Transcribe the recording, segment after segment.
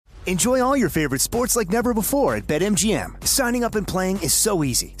Enjoy all your favorite sports like never before at BetMGM. Signing up and playing is so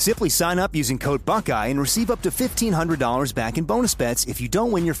easy. Simply sign up using code Buckeye and receive up to $1,500 back in bonus bets if you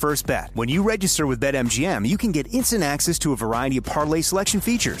don't win your first bet. When you register with BetMGM, you can get instant access to a variety of parlay selection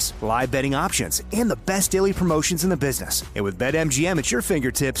features, live betting options, and the best daily promotions in the business. And with BetMGM at your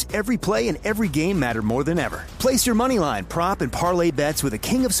fingertips, every play and every game matter more than ever. Place your moneyline, prop, and parlay bets with the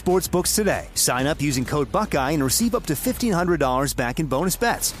king of sportsbooks today. Sign up using code Buckeye and receive up to $1,500 back in bonus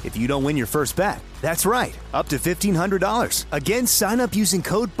bets if you don't win your first bet. That's right, up to $1,500. Again, sign up using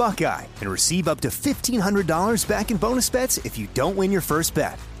code Buckeye and receive up to $1,500 back in bonus bets if you don't win your first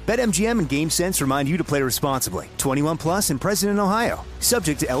bet. BetMGM and GameSense remind you to play responsibly. 21 plus and present in Ohio.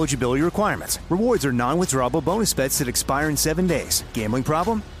 Subject to eligibility requirements. Rewards are non-withdrawable bonus bets that expire in 7 days. Gambling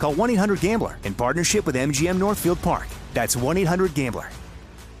problem? Call 1-800-GAMBLER in partnership with MGM Northfield Park. That's 1-800-GAMBLER.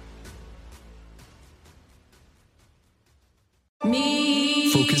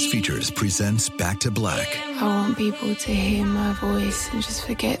 Focus Features presents Back to Black. I want people to hear my voice and just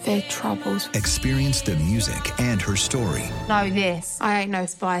forget their troubles. Experience the music and her story. Know this, I ain't no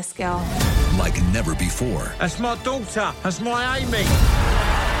Spice Girl. Like never before. That's my daughter. That's my Amy.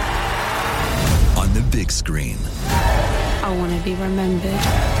 On the big screen. I want to be remembered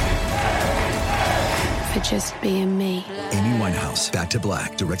for just being me. Amy Winehouse, Back to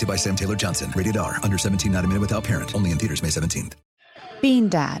Black, directed by Sam Taylor Johnson. Rated R, under 17, not a minute without parent. Only in theaters May 17th. Bean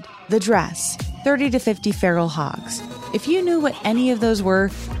Dad, The Dress, 30 to 50 Feral Hogs. If you knew what any of those were,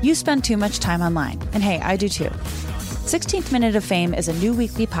 you spend too much time online. And hey, I do too. 16th Minute of Fame is a new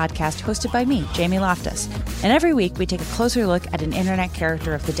weekly podcast hosted by me, Jamie Loftus. And every week we take a closer look at an internet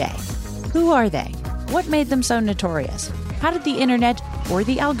character of the day. Who are they? What made them so notorious? How did the internet or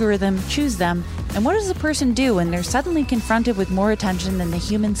the algorithm choose them? And what does a person do when they're suddenly confronted with more attention than the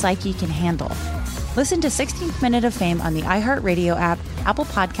human psyche can handle? Listen to 16th Minute of Fame on the iHeartRadio app, Apple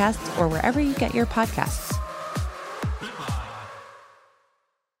Podcasts, or wherever you get your podcasts.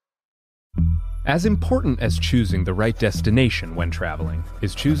 As important as choosing the right destination when traveling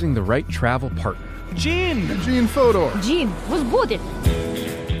is choosing the right travel partner. Gene Fodor. Gene, what's good?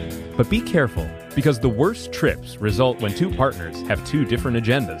 But be careful, because the worst trips result when two partners have two different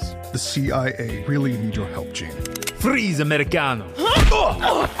agendas. The CIA really need your help, Gene. Freeze, Americano.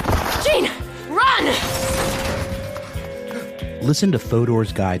 Gene, run! Listen to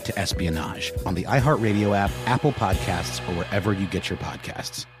Fodor's Guide to Espionage on the iHeartRadio app, Apple Podcasts, or wherever you get your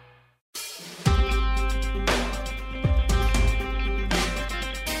podcasts.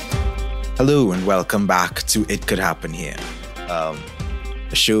 Hello and welcome back to It Could Happen Here, a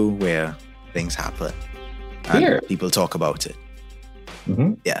show where things happen and people talk about it.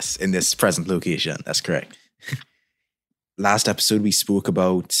 Mm-hmm. Yes, in this present location, that's correct. Last episode, we spoke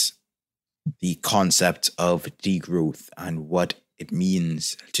about the concept of degrowth and what it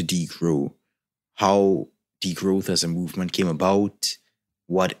means to degrow, how degrowth as a movement came about,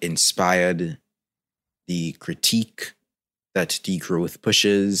 what inspired the critique that degrowth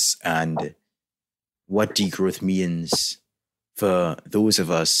pushes, and what degrowth means for those of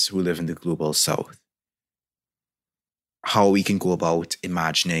us who live in the global south. How we can go about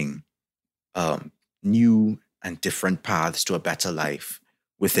imagining new and different paths to a better life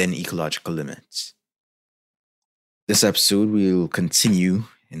within ecological limits. This episode, we'll continue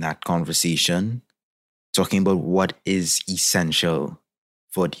in that conversation, talking about what is essential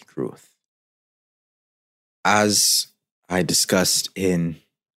for degrowth. As I discussed in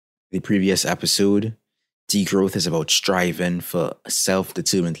the previous episode, degrowth is about striving for a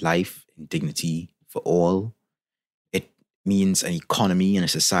self-determined life and dignity for all. It means an economy and a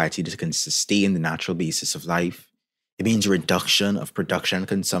society that can sustain the natural basis of life. It means a reduction of production and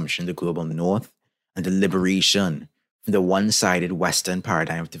consumption in the global north and the liberation from the one-sided Western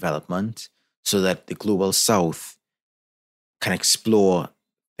paradigm of development so that the global south can explore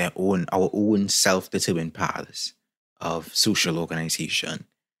our own self-determined paths of social organization.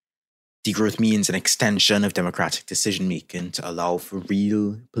 Degrowth means an extension of democratic decision-making to allow for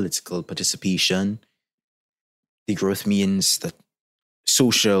real political participation. Degrowth means that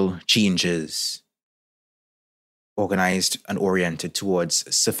social changes organized and oriented towards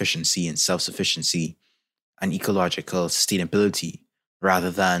sufficiency and self-sufficiency and ecological sustainability rather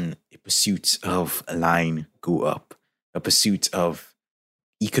than a pursuit of a line go up, a pursuit of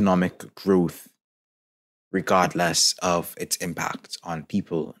economic growth regardless of its impact on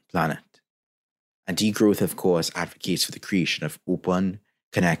people and planet. And degrowth, of course, advocates for the creation of open,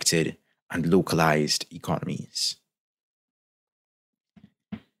 connected, and localized economies.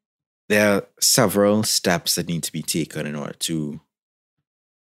 There are several steps that need to be taken in order to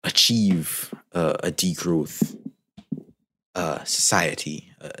achieve a degrowth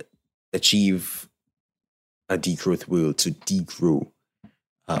society, achieve a degrowth world to degrow.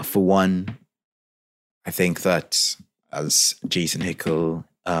 For one, I think that, as Jason Hickel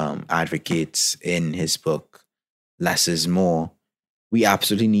advocates in his book, Less is More, we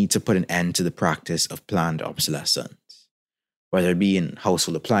absolutely need to put an end to the practice of planned obsolescence, whether it be in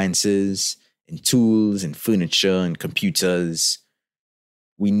household appliances, in tools, in furniture, in computers.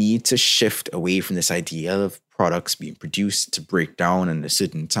 We need to shift away from this idea of products being produced to break down in a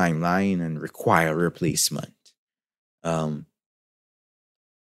certain timeline and require replacement.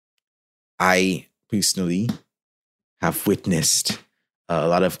 I personally have witnessed a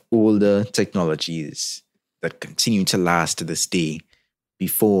lot of older technologies that continue to last to this day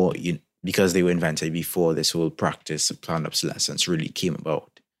because they were invented before this whole practice of planned obsolescence really came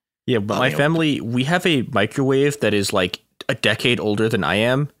about. Yeah, but my family, we have a microwave that is like a decade older than I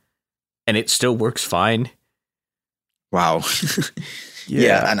am, and it still works fine. Wow.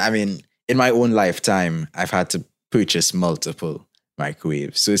 Yeah, and I mean, in my own lifetime, I've had to purchase multiple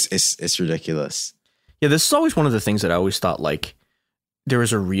microwaves, so it's ridiculous. Yeah, this is always one of the things that I always thought, like, there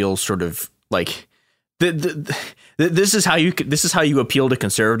was a real sort of like this is how you appeal to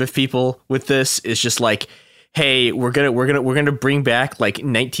conservative people with this. It's just like, hey, we're gonna bring back like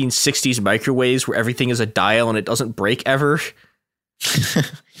 1960s microwaves where everything is a dial and it doesn't break ever.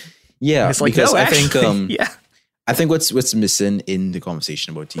 Yeah, it's like, because no, I actually, think I think what's missing in the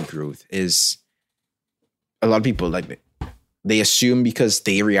conversation about degrowth is a lot of people, like, they assume because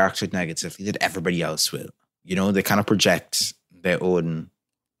they reacted negatively that everybody else will. You know, they kind of project their own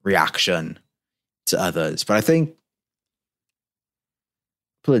reaction to others. But I think,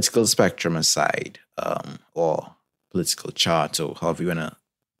 political spectrum aside, or political chart, or however you want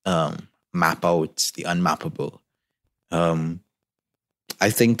to map out the unmappable, I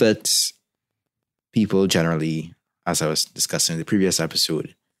think that people generally, as I was discussing in the previous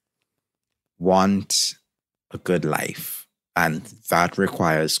episode, want a good life. And that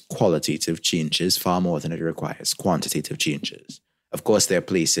requires qualitative changes far more than it requires quantitative changes. Of course, there are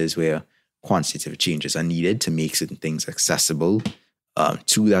places where quantitative changes are needed to make certain things accessible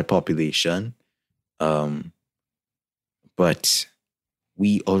to that population. But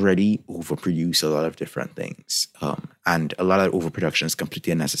we already overproduce a lot of different things. And a lot of overproduction is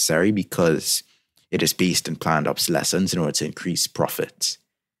completely unnecessary because it is based on planned obsolescence in order to increase profits.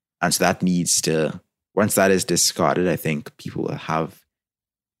 And so that needs to, once that is discarded, I think people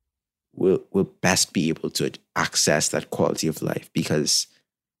will best be able to access that quality of life. Because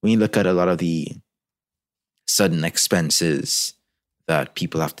when you look at a lot of the sudden expenses that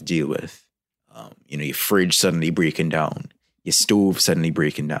people have to deal with, your fridge suddenly breaking down, your stove suddenly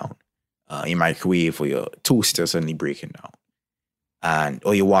breaking down, your microwave or your toaster suddenly breaking down,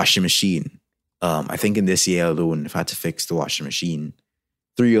 or your washing machine. I think in this year alone, I've had to fix the washing machine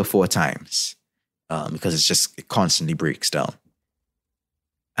 3 or 4 times because it constantly breaks down.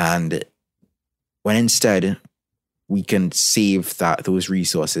 And when instead we can save those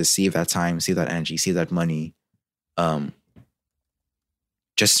resources, save that time, save that energy, save that money,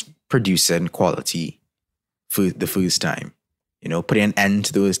 just producing quality for the first time, putting an end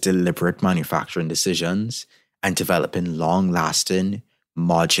to those deliberate manufacturing decisions and developing long-lasting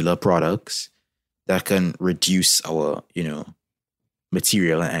modular products that can reduce our,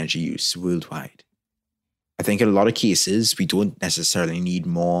 material and energy use worldwide. I think in a lot of cases, we don't necessarily need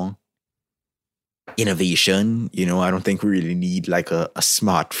more innovation. I don't think we really need like a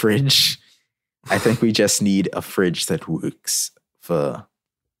smart fridge. I think we just need a fridge that works for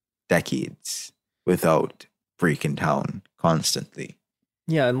decades without breaking down constantly.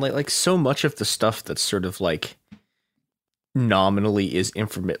 Yeah, and like so much of the stuff that's sort of like nominally is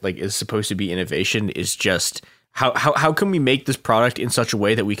is supposed to be innovation is just how can we make this product in such a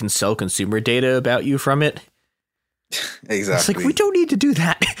way that we can sell consumer data about you from it? Exactly. It's like, we don't need to do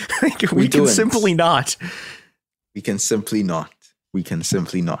that. We can simply not. We can simply not. We can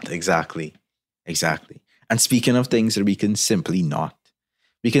simply not. Exactly. And speaking of things that we can simply not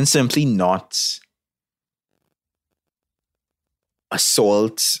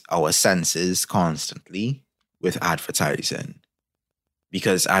assault our senses constantly with advertising,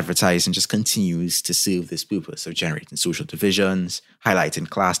 because advertising just continues to serve this purpose of generating social divisions, highlighting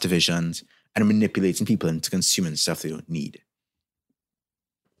class divisions, and manipulating people into consuming stuff they don't need.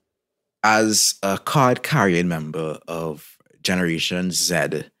 As a card-carrying member of Generation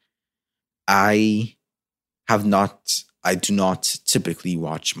Z, I do not typically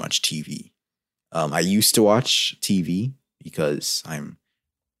watch much TV. I used to watch TV because I'm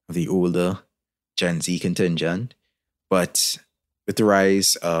of the older Gen Z contingent, but with the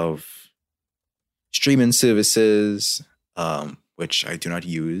rise of streaming services, which I do not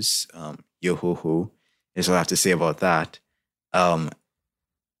use. Yo-ho-ho is what I have to say about that. I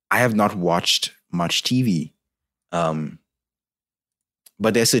have not watched much TV. But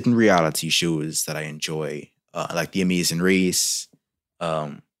there are certain reality shows that I enjoy, like The Amazing Race.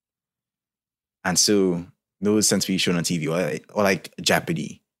 And so those tend to be shown on TV, or like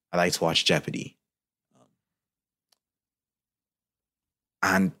Jeopardy. I like to watch Jeopardy.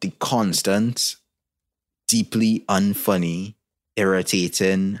 And the constant, deeply unfunny,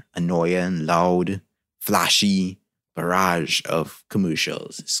 irritating, annoying, loud, flashy barrage of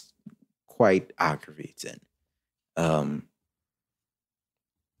commercials is quite aggravating.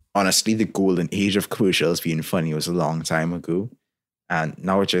 Honestly, the golden age of commercials being funny was a long time ago, and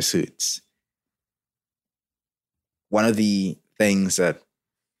now it just hurts. One of the things that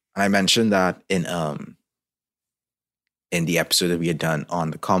I mentioned that in the episode that we had done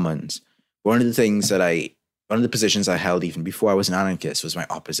on the Commons, one of the positions I held even before I was an anarchist was my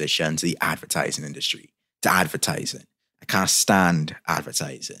opposition to the advertising industry, to advertising. I can't stand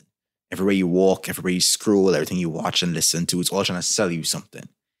advertising. Everywhere you walk, everywhere you scroll, everything you watch and listen to, it's all trying to sell you something.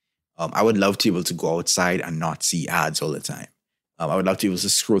 I would love to be able to go outside and not see ads all the time. I would love to be able to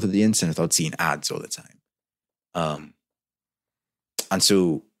scroll through the internet without seeing ads all the time. And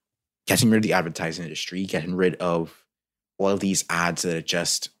so getting rid of the advertising industry, getting rid of all of these ads that are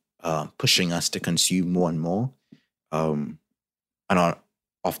just pushing us to consume more and more, and are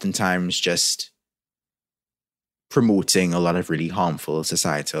oftentimes just promoting a lot of really harmful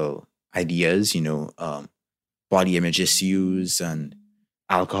societal ideas, body image issues and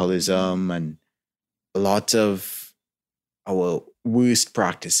alcoholism, and a lot of our worst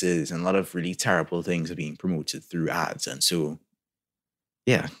practices and a lot of really terrible things are being promoted through ads. And so,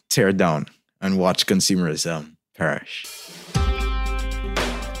 yeah, tear it down and watch consumerism perish.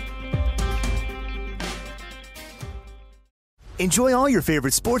 Enjoy all your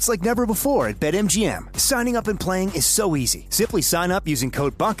favorite sports like never before at BetMGM. Signing up and playing is so easy. Simply sign up using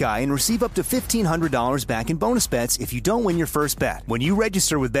code Buckeye and receive up to $1,500 back in bonus bets if you don't win your first bet. When you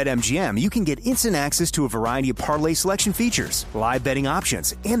register with BetMGM, you can get instant access to a variety of parlay selection features, live betting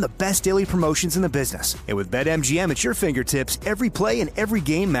options, and the best daily promotions in the business. And with BetMGM at your fingertips, every play and every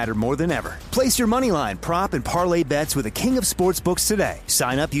game matter more than ever. Place your moneyline, prop, and parlay bets with the king of sportsbooks today.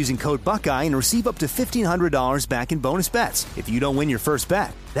 Sign up using code Buckeye and receive up to $1,500 back in bonus bets if you don't win your first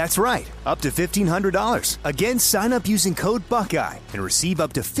bet. That's right, up to $1,500. Again, sign up using code Buckeye and receive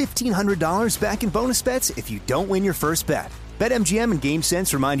up to $1,500 back in bonus bets if you don't win your first bet. BetMGM and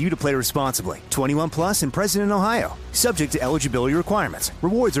GameSense remind you to play responsibly. 21 plus and present in Ohio. Subject to eligibility requirements.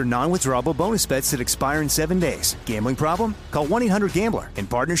 Rewards are non-withdrawable bonus bets that expire in 7 days. Gambling problem? Call 1-800-GAMBLER in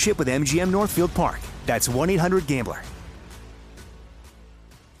partnership with MGM Northfield Park. That's 1-800-GAMBLER.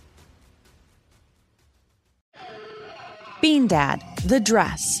 Bean Dad, The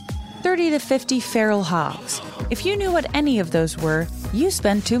Dress, 30 to 50 Feral Hogs. If you knew what any of those were, you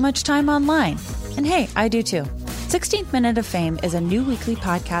spend too much time online. And hey, I do too. 16th Minute of Fame is a new weekly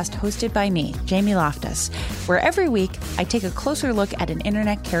podcast hosted by me, Jamie Loftus, where every week I take a closer look at an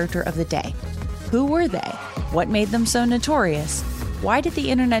internet character of the day. Who were they? What made them so notorious? Why did the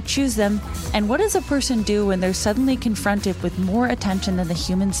internet choose them? And what does a person do when they're suddenly confronted with more attention than the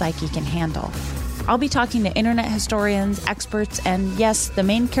human psyche can handle? I'll be talking to internet historians, experts, and yes, the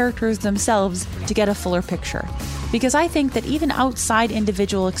main characters themselves to get a fuller picture. Because I think that even outside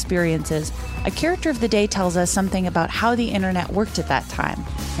individual experiences, a character of the day tells us something about how the internet worked at that time,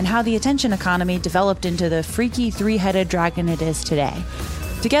 and how the attention economy developed into the freaky three-headed dragon it is today.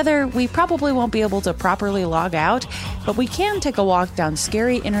 Together, we probably won't be able to properly log out, but we can take a walk down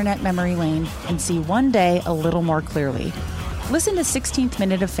scary internet memory lane and see one day a little more clearly. Listen to 16th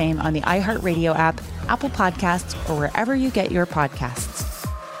Minute of Fame on the iHeartRadio app, Apple Podcasts, or wherever you get your podcasts.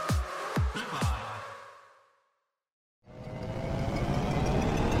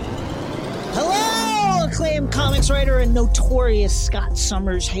 Hello, acclaimed comics writer and notorious Scott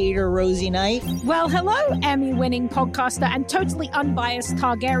Summers hater, Rosie Knight. Well, hello, Emmy-winning podcaster and totally unbiased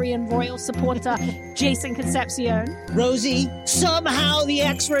Targaryen royal supporter, Jason Concepcion. Rosie, somehow the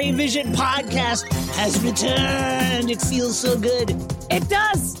X-Ray Vision podcast has returned. It feels so good. It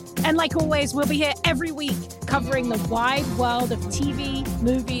does. And like always, we'll be here every week covering the wide world of TV,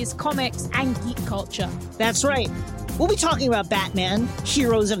 movies, comics, and geek culture. That's right. We'll be talking about Batman,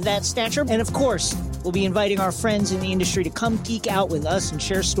 heroes of that stature, and of course, we'll be inviting our friends in the industry to come geek out with us and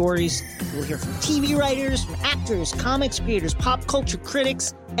share stories. We'll hear from TV writers, from actors, comics creators, pop culture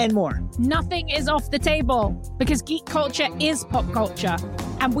critics, and more. Nothing is off the table because geek culture is pop culture,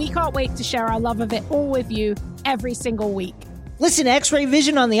 and we can't wait to share our love of it all with you every single week. Listen to X-Ray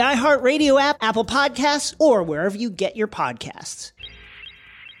Vision on the iHeartRadio app, Apple Podcasts, or wherever you get your podcasts.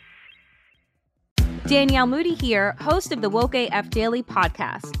 Danielle Moody here, host of the Woke AF Daily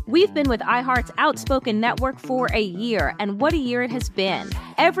podcast. We've been with iHeart's Outspoken Network for a year, and what a year it has been.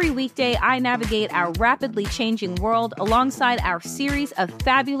 Every weekday, I navigate our rapidly changing world alongside our series of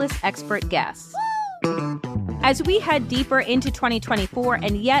fabulous expert guests. As we head deeper into 2024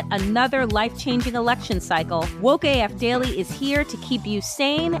 and yet another life-changing election cycle, Woke AF Daily is here to keep you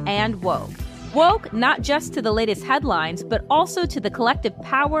sane and woke. Woke not just to the latest headlines, but also to the collective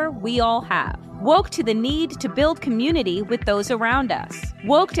power we all have. Woke to the need to build community with those around us.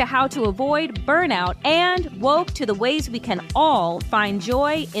 Woke to how to avoid burnout, and woke to the ways we can all find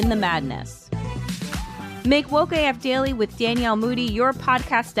joy in the madness. Make Woke AF Daily with Danielle Moody your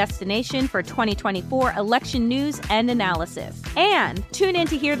podcast destination for 2024 election news and analysis. And tune in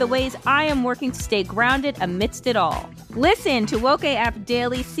to hear the ways I am working to stay grounded amidst it all. Listen to Woke AF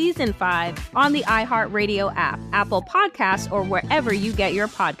Daily Season 5 on the iHeartRadio app, Apple Podcasts, or wherever you get your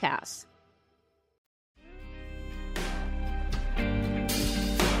podcasts.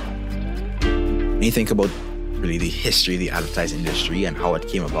 When you think about really the history of the advertising industry and how it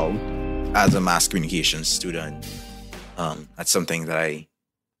came about, as a mass communications student, that's something that I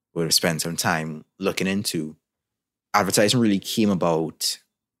would have spent some time looking into. Advertising really came about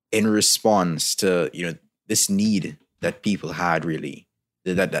in response to, this need that people had, really,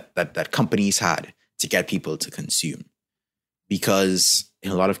 that companies had to get people to consume. Because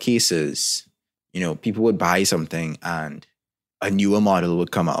in a lot of cases, people would buy something and a newer model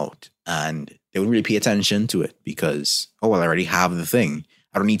would come out and they wouldn't really pay attention to it because, I already have the thing.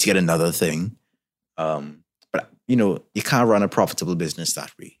 I don't need to get another thing. But you can't run a profitable business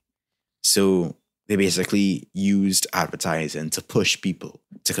that way. So they basically used advertising to push people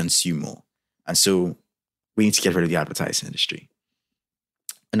to consume more. And so we need to get rid of the advertising industry.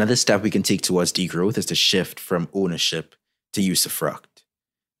 Another step we can take towards degrowth is to shift from ownership to usufruct.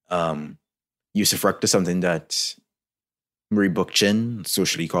 Usufruct is something that Murray Bookchin,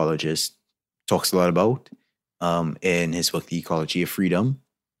 social ecologist, talks a lot about in his book, The Ecology of Freedom.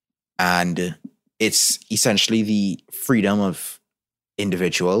 And it's essentially the freedom of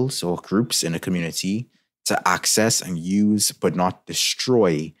individuals or groups in a community to access and use, but not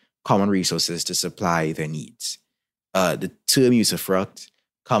destroy, common resources to supply their needs. The term usufruct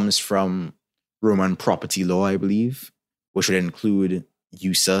comes from Roman property law, I believe, which would include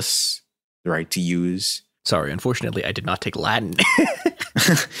usus, the right to use. Sorry, unfortunately, I did not take Latin.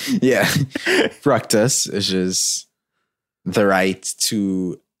 Yeah. Fructus is just the right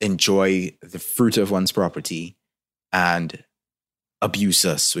to enjoy the fruit of one's property, and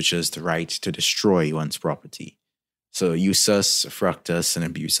abusus, which is the right to destroy one's property. So usus, fructus, and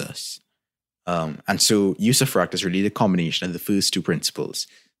abusus. And so usufruct is really the combination of the first two principles,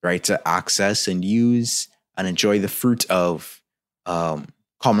 right? To access and use and enjoy the fruit of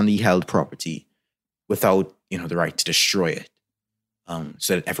commonly held property without, the right to destroy it,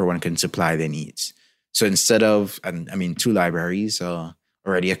 so that everyone can supply their needs. So instead of, two libraries are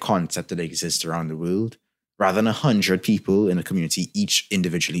already a concept that exists around the world. Rather than 100 people in a community, each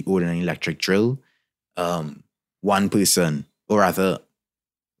individually owning an electric drill, one person, or rather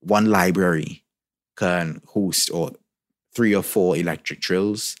one library, can host 3 or 4 electric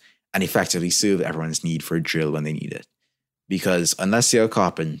drills and effectively serve everyone's need for a drill when they need it. Because unless you're a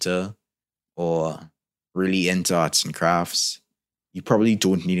carpenter or really into arts and crafts, you probably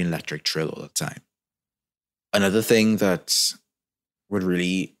don't need an electric drill all the time. Another thing that would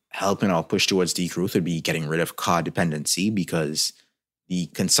really help in our push towards degrowth would be getting rid of car dependency, because the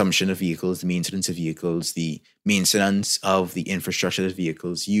consumption of vehicles, the maintenance of vehicles, the maintenance of the infrastructure that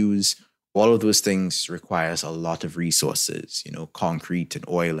vehicles use, all of those things requires a lot of resources, concrete and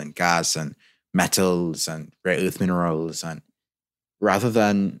oil and gas and metals and rare earth minerals. And rather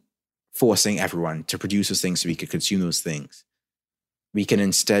than forcing everyone to produce those things so we could consume those things, we can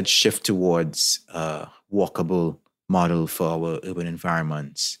instead shift towards a walkable model for our urban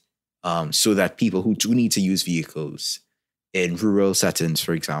environments, so that people who do need to use vehicles in rural settings,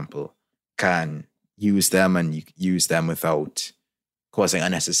 for example, can use them and use them without causing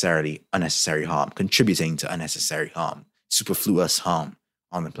unnecessary harm, contributing to unnecessary harm, superfluous harm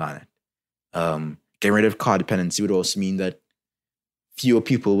on the planet. Getting rid of car dependency would also mean that fewer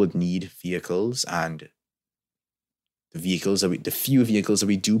people would need vehicles, and the few vehicles that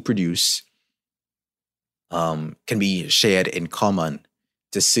we do produce can be shared in common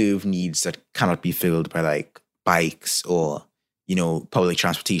to serve needs that cannot be filled by like bikes or, public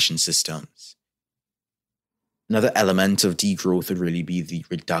transportation systems. Another element of degrowth would really be the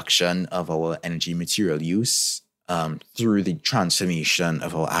reduction of our energy material use. through the transformation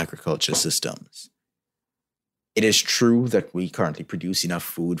of our agriculture systems. It is true that we currently produce enough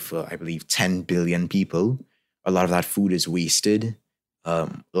food for, I believe, 10 billion people. A lot of that food is wasted. A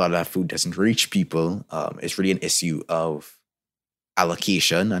lot of that food doesn't reach people. It's really an issue of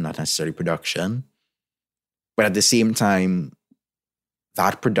allocation and not necessarily production. But at the same time,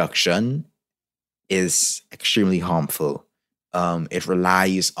 that production is extremely harmful. It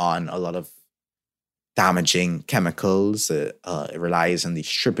relies on a lot of damaging chemicals. It relies on the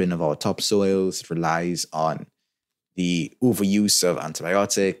stripping of our topsoils. It relies on the overuse of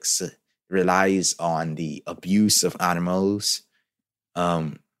antibiotics. It relies on the abuse of animals.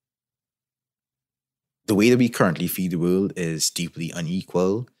 The way that we currently feed the world is deeply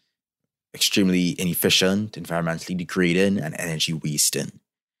unequal, extremely inefficient, environmentally degrading, and energy wasting.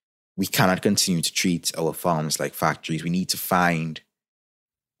 We cannot continue to treat our farms like factories. We need to find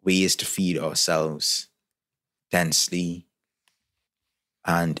ways to feed ourselves densely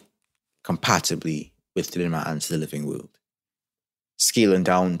and compatibly with the demands of the living world. Scaling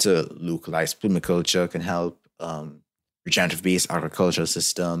down to localized permaculture can help. Regenerative-based agricultural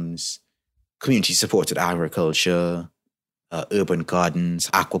systems, community-supported agriculture, urban gardens,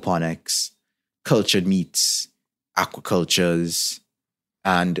 aquaponics, cultured meats, aquacultures,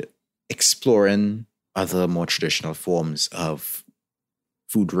 and exploring other more traditional forms of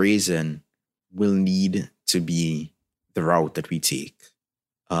food raising will need to be the route that we take.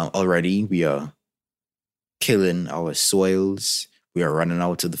 Already, we are killing our soils. We are running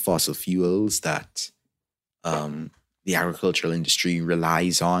out of the fossil fuels that the agricultural industry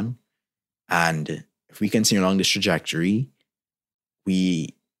relies on. And if we continue along this trajectory,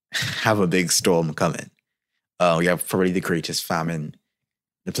 we have a big storm coming. We have probably the greatest famine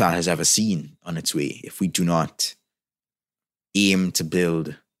the planet has ever seen on its way. If we do not aim to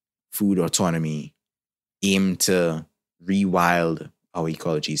build food autonomy, aim to rewild our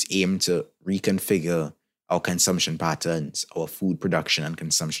ecologies, aim to reconfigure our consumption patterns, our food production and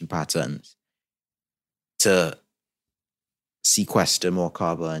consumption patterns, to sequester more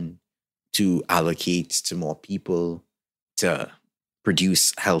carbon, to allocate to more people, to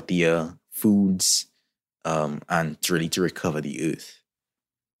produce healthier foods, and to recover the earth.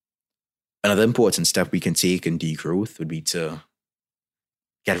 Another important step we can take in degrowth would be to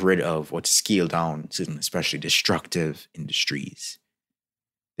get rid of or to scale down certain especially destructive industries.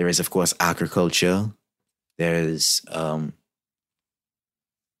 There is, of course, agriculture. There's the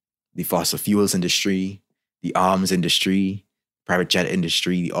fossil fuels industry, the arms industry, private jet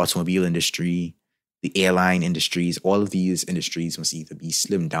industry, the automobile industry, the airline industries. All of these industries must either be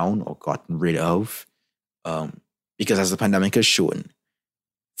slimmed down or gotten rid of. Because as the pandemic has shown,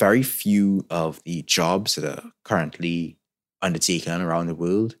 very few of the jobs that are currently undertaken around the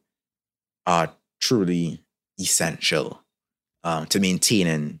world are truly essential to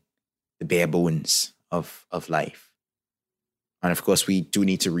maintaining the bare bones of life. And of course, we do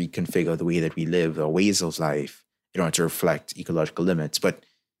need to reconfigure the way that we live, our ways of life, in order to reflect ecological limits. But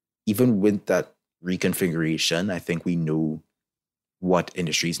even with that reconfiguration, I think we know what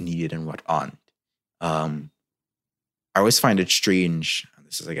industries needed and what aren't. I always find it strange, and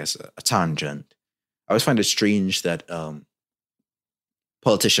this is, I guess, a tangent. I always find it strange that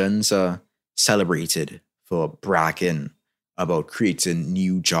politicians are celebrated for bragging about creating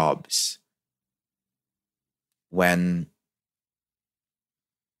new jobs when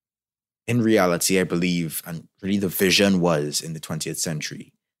in reality, I believe, and really the vision was in the 20th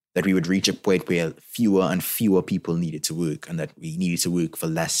century, that we would reach a point where fewer and fewer people needed to work and that we needed to work for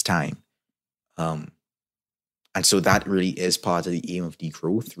less time. And so that really is part of the aim of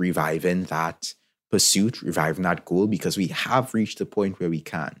degrowth, reviving that pursuit, reviving that goal, because we have reached the point where we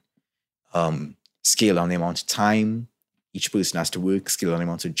can scale down the amount of time each person has to work, scale down the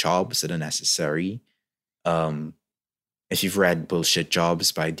amount of jobs that are necessary. If you've read Bullshit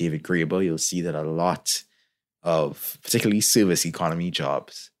Jobs by David Graeber, you'll see that a lot of particularly service economy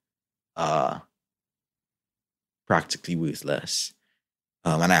jobs are practically worthless.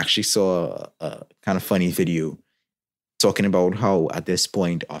 And I actually saw a kind of funny video talking about how at this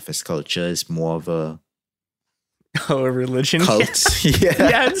point office culture is more of a religion cult.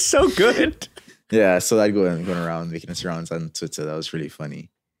 Yeah, it's so good. Yeah, so that going around making its rounds on Twitter, that was really funny.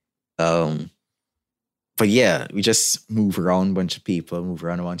 But yeah, we just move around a bunch of people, move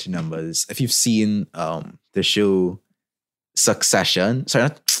around a bunch of numbers. If you've seen the show Succession,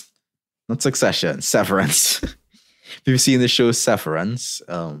 sorry, not Succession, Severance. If you've seen the show Severance,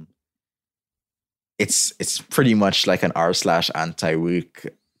 it's pretty much like an r/anti-work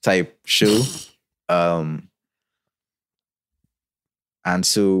type show. And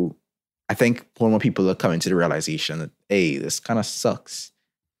so I think more and more people are coming to the realization that, hey, this kind of sucks.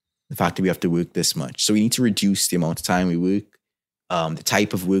 The fact that we have to work this much. So we need to reduce the amount of time we work, the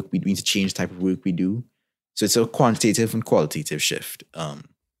type of work we need to change the type of work we do. So it's a quantitative and qualitative shift. And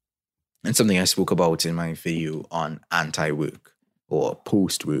something I spoke about in my video on anti-work or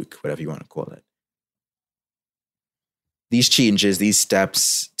post-work, whatever you want to call it. These changes, these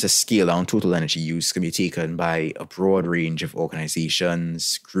steps to scale down total energy use can be taken by a broad range of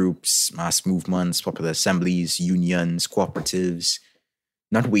organizations, groups, mass movements, popular assemblies, unions, cooperatives,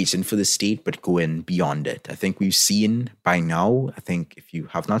 not waiting for the state, but going beyond it. I think we've seen by now, I think if you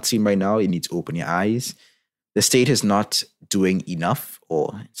have not seen by now, you need to open your eyes. The state is not doing enough,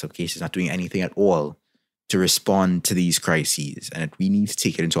 or in some cases not doing anything at all, to respond to these crises, and we need to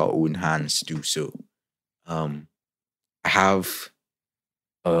take it into our own hands to do so. I have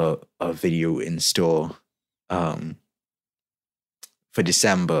a video in store for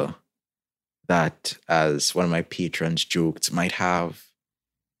December that, as one of my patrons joked, might have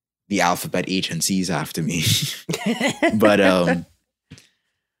the alphabet agencies after me. But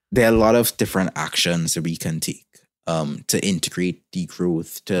there are a lot of different actions that we can take to integrate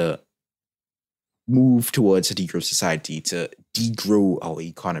degrowth, to move towards a degrowth society, to degrow our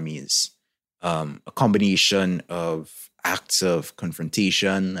economies. A combination of acts of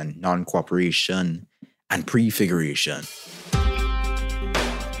confrontation and non-cooperation and prefiguration.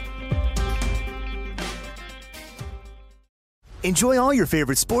 Enjoy all your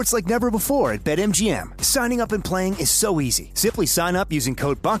favorite sports like never before at BetMGM. Signing up and playing is so easy. Simply sign up using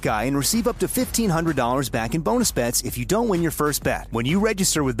code Buckeye and receive up to $1,500 back in bonus bets if you don't win your first bet. When you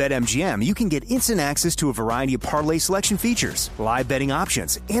register with BetMGM, you can get instant access to a variety of parlay selection features, live betting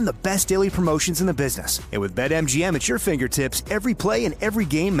options, and the best daily promotions in the business. And with BetMGM at your fingertips, every play and every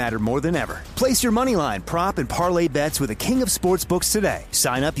game matter more than ever. Place your moneyline, prop, and parlay bets with the king of sportsbooks today.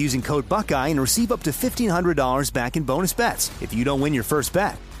 Sign up using code Buckeye and receive up to $1,500 back in bonus bets if you don't win your first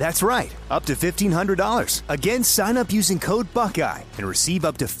bet. That's right, up to $1,500. Again, sign up using code Buckeye and receive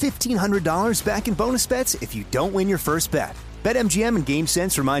up to $1,500 back in bonus bets if you don't win your first bet. BetMGM and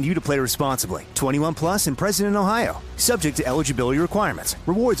GameSense remind you to play responsibly. 21 plus and present in Ohio. Subject to eligibility requirements.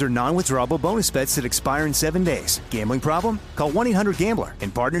 Rewards are non-withdrawable bonus bets that expire in 7 days. Gambling problem? Call 1-800-GAMBLER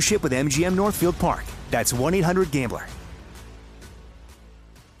in partnership with MGM Northfield Park. That's 1-800-GAMBLER.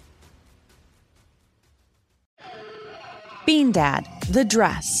 Bean Dad, The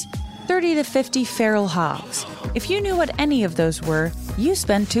Dress, 30 to 50 Feral Hogs. If you knew what any of those were, you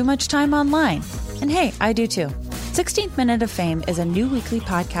spend too much time online. And hey, I do too. 16th Minute of Fame is a new weekly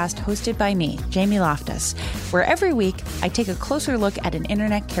podcast hosted by me, Jamie Loftus, where every week I take a closer look at an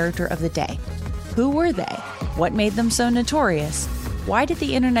internet character of the day. Who were they? What made them so notorious? Why did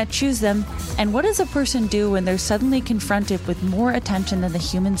the internet choose them? And what does a person do when they're suddenly confronted with more attention than the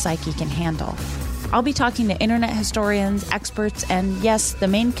human psyche can handle? I'll be talking to internet historians, experts, and yes, the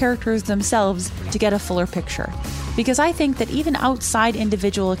main characters themselves to get a fuller picture. Because I think that even outside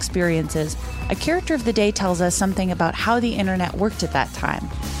individual experiences, a character of the day tells us something about how the internet worked at that time,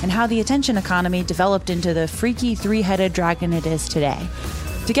 and how the attention economy developed into the freaky three-headed dragon it is today.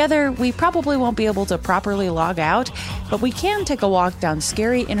 Together, we probably won't be able to properly log out, but we can take a walk down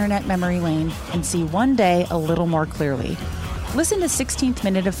scary internet memory lane and see one day a little more clearly. Listen to 16th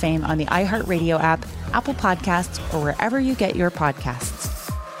Minute of Fame on the iHeartRadio app, Apple Podcasts, or wherever you get your podcasts.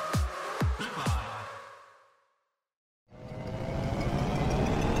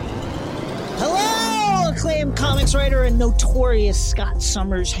 Hello, acclaimed comics writer and notorious Scott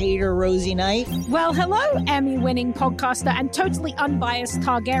Summers hater, Rosie Knight. Well, hello, Emmy-winning podcaster and totally unbiased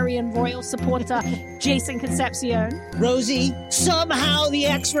Targaryen royal supporter, Jason Concepcion. Rosie, somehow the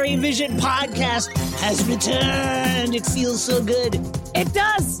X-Ray Vision podcast has returned. It feels so good. It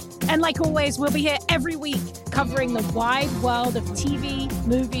does. And like always, we'll be here every week covering the wide world of TV,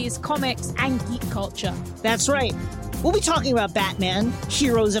 movies, comics, and geek culture. That's right. We'll be talking about Batman,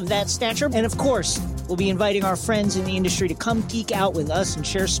 heroes of that stature, and of course, we'll be inviting our friends in the industry to come geek out with us and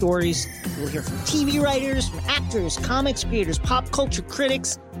share stories. We'll hear from TV writers, from actors, comics creators, pop culture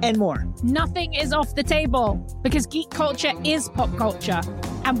critics, and more. Nothing is off the table because geek culture is pop culture,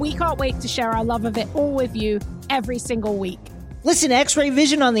 and we can't wait to share our love of it all with you every single week. Listen to X-Ray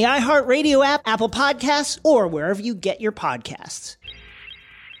Vision on the iHeartRadio app, Apple Podcasts, or wherever you get your podcasts.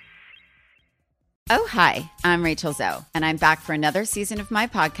 Oh, hi, I'm Rachel Zoe, and I'm back for another season of my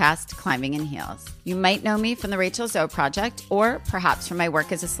podcast, Climbing in Heels. You might know me from the Rachel Zoe Project, or perhaps from my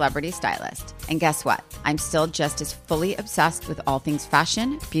work as a celebrity stylist. And guess what? I'm still just as fully obsessed with all things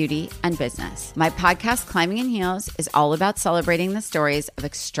fashion, beauty, and business. My podcast, Climbing in Heels, is all about celebrating the stories of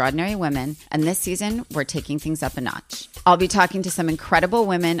extraordinary women, and this season, we're taking things up a notch. I'll be talking to some incredible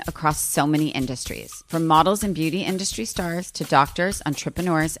women across so many industries, from models and beauty industry stars to doctors,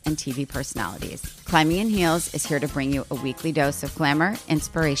 entrepreneurs, and TV personalities. Climbing in Heels is here to bring you a weekly dose of glamour,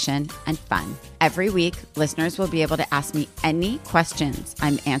 inspiration, and fun. Every week, listeners will be able to ask me any questions.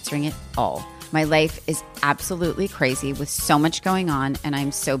 I'm answering it all. My life is absolutely crazy with so much going on, and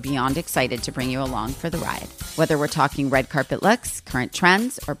I'm so beyond excited to bring you along for the ride. Whether we're talking red carpet looks, current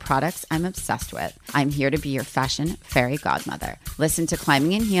trends, or products I'm obsessed with, I'm here to be your fashion fairy godmother. Listen to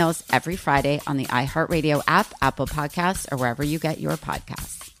Climbing in Heels every Friday on the iHeartRadio app, Apple Podcasts, or wherever you get your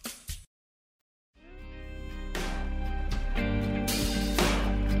podcasts.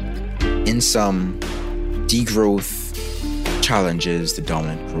 In some, degrowth challenges the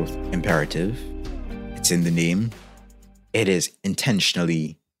dominant growth imperative. It's in the name. It is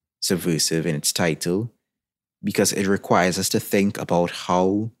intentionally subversive in its title because it requires us to think about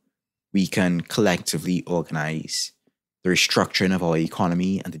how we can collectively organize the restructuring of our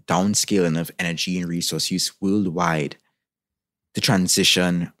economy and the downscaling of energy and resource use worldwide to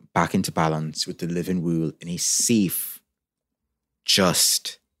transition back into balance with the living world in a safe,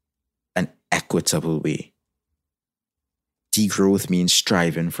 just, and equitable way. Degrowth means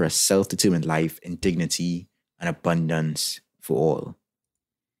striving for a self-determined life in dignity and abundance for all.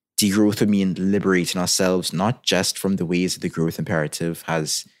 Degrowth would mean liberating ourselves not just from the ways that the growth imperative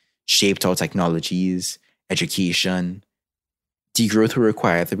has shaped our technologies, education. Degrowth will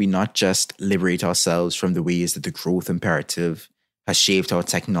require that we not just liberate ourselves from the ways that the growth imperative has shaped our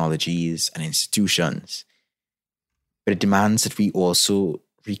technologies and institutions, but it demands that we also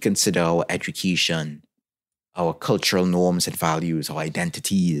reconsider our education, our cultural norms and values, our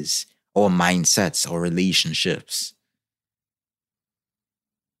identities, our mindsets, our relationships.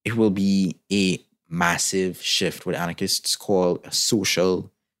 It will be a massive shift, what anarchists call a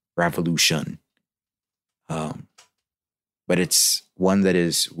social revolution. But it's one that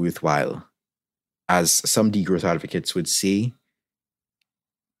is worthwhile. As some degrowth advocates would say,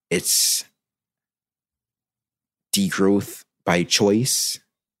 it's degrowth by choice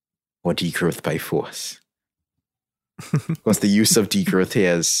or degrowth by force. Because the use of degrowth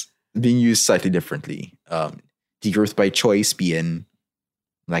here is being used slightly differently. Degrowth by choice being,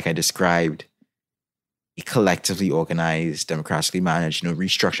 like I described, a collectively organized, democratically managed,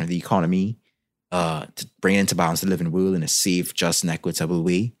 restructuring of the economy to bring it into balance the living world in a safe, just, and equitable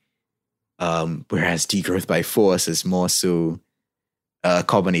way. Whereas degrowth by force is more so a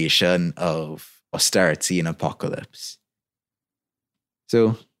combination of austerity and apocalypse.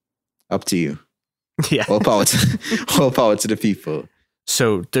 So, up to you. Yeah. All power to the people.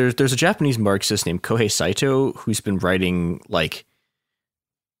 So there's a Japanese Marxist named Kohei Saito who's been writing like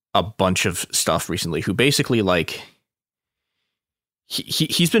a bunch of stuff recently, who basically like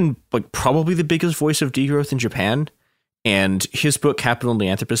he's been like probably the biggest voice of degrowth in Japan, and his book Capital and the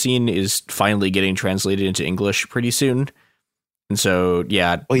Anthropocene is finally getting translated into English pretty soon. And so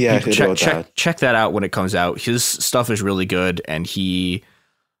check that out when it comes out. His stuff is really good, and he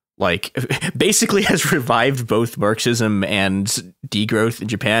like basically has revived both Marxism and degrowth in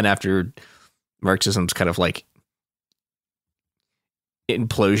Japan after Marxism's kind of like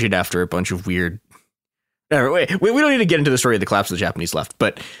implosion after a bunch of weird. We don't need to get into the story of the collapse of the Japanese left,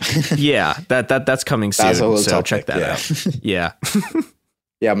 but yeah, that's coming soon. So check that out. Yeah.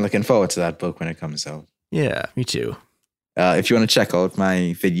 Yeah, I'm looking forward to that book when it comes out. Yeah, me too. If you want to check out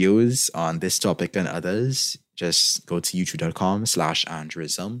my videos on this topic and others, just go to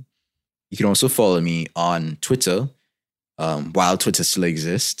youtube.com/Andrism. You can also follow me on Twitter, while Twitter still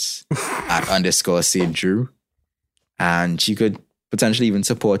exists, at _St. Drew. And you could potentially even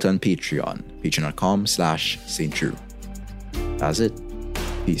support on Patreon, patreon.com/St. Drew. That's it.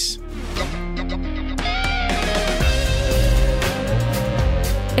 Peace.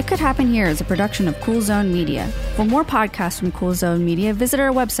 It Could Happen Here is a production of Cool Zone Media. For more podcasts from Cool Zone Media, visit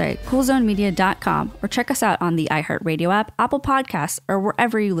our website, coolzonemedia.com, or check us out on the iHeartRadio app, Apple Podcasts, or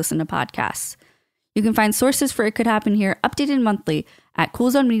wherever you listen to podcasts. You can find sources for It Could Happen Here updated monthly at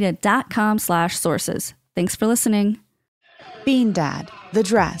coolzonemedia.com/sources. Thanks for listening. Bean Dad, The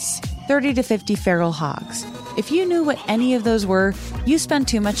Dress, 30 to 50 Feral Hogs. If you knew what any of those were, you spend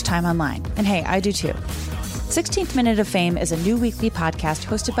too much time online. And hey, I do too. 16th Minute of Fame is a new weekly podcast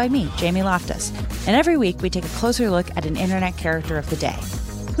hosted by me, Jamie Loftus. And every week we take a closer look at an internet character of the day.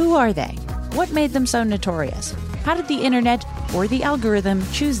 Who are they? What made them so notorious? How did the internet or the algorithm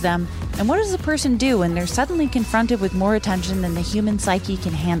choose them? And what does a person do when they're suddenly confronted with more attention than the human psyche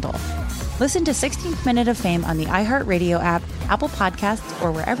can handle? Listen to 16th Minute of Fame on the iHeartRadio app, Apple Podcasts,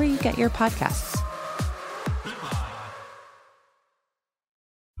 or wherever you get your podcasts.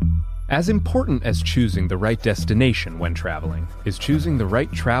 As important as choosing the right destination when traveling is choosing the right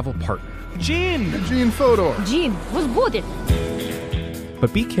travel partner. Gene Fodor. Gene, was good.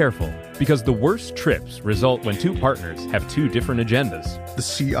 But be careful, because the worst trips result when two partners have two different agendas. The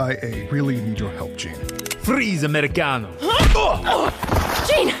CIA really need your help, Gene. Freeze, Americano.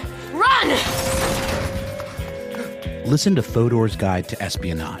 Gene, run! Listen to Fodor's Guide to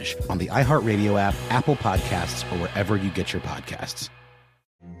Espionage on the iHeartRadio app, Apple Podcasts, or wherever you get your podcasts.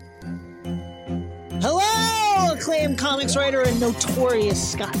 Hello, acclaimed comics writer and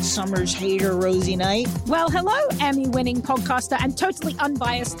notorious Scott Summers hater, Rosie Knight. Well, hello, Emmy-winning podcaster and totally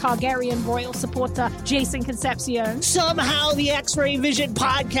unbiased Targaryen royal supporter, Jason Concepcion. Somehow the X-Ray Vision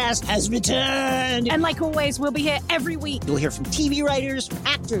podcast has returned. And like always, we'll be here every week. You'll hear from TV writers,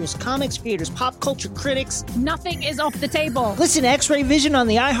 actors, comics creators, pop culture critics. Nothing is off the table. Listen to X-Ray Vision on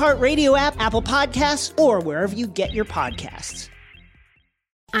the iHeartRadio app, Apple Podcasts, or wherever you get your podcasts.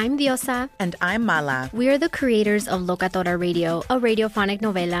 I'm Diosa. And I'm Mala. We are the creators of Locatora Radio, a radiophonic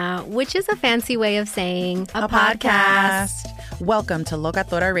novela, which is a fancy way of saying a podcast. Welcome to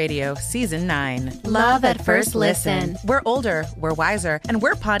Locatora Radio, Season 9. Love at first listen. We're older, we're wiser, and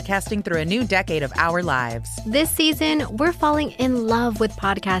we're podcasting through a new decade of our lives. This season, we're falling in love with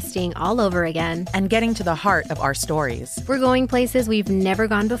podcasting all over again. And getting to the heart of our stories. We're going places we've never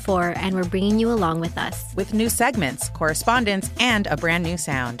gone before, and we're bringing you along with us. With new segments, correspondence, and a brand new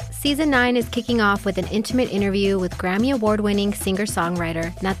sound. Season 9 is kicking off with an intimate interview with Grammy Award-winning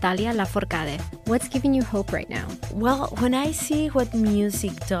singer-songwriter Natalia Lafourcade. What's giving you hope right now? Well, when I see what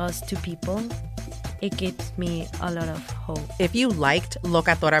music does to people, it gives me a lot of hope. If you liked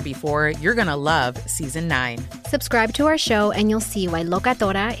Locatora before, you're going to love Season 9. Subscribe to our show and you'll see why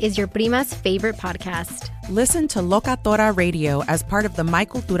Locatora is your prima's favorite podcast. Listen to Locatora Radio as part of the My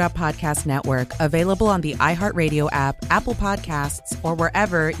Cultura Podcast Network, available on the iHeartRadio app, Apple Podcasts, or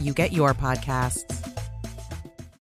wherever you get your podcasts.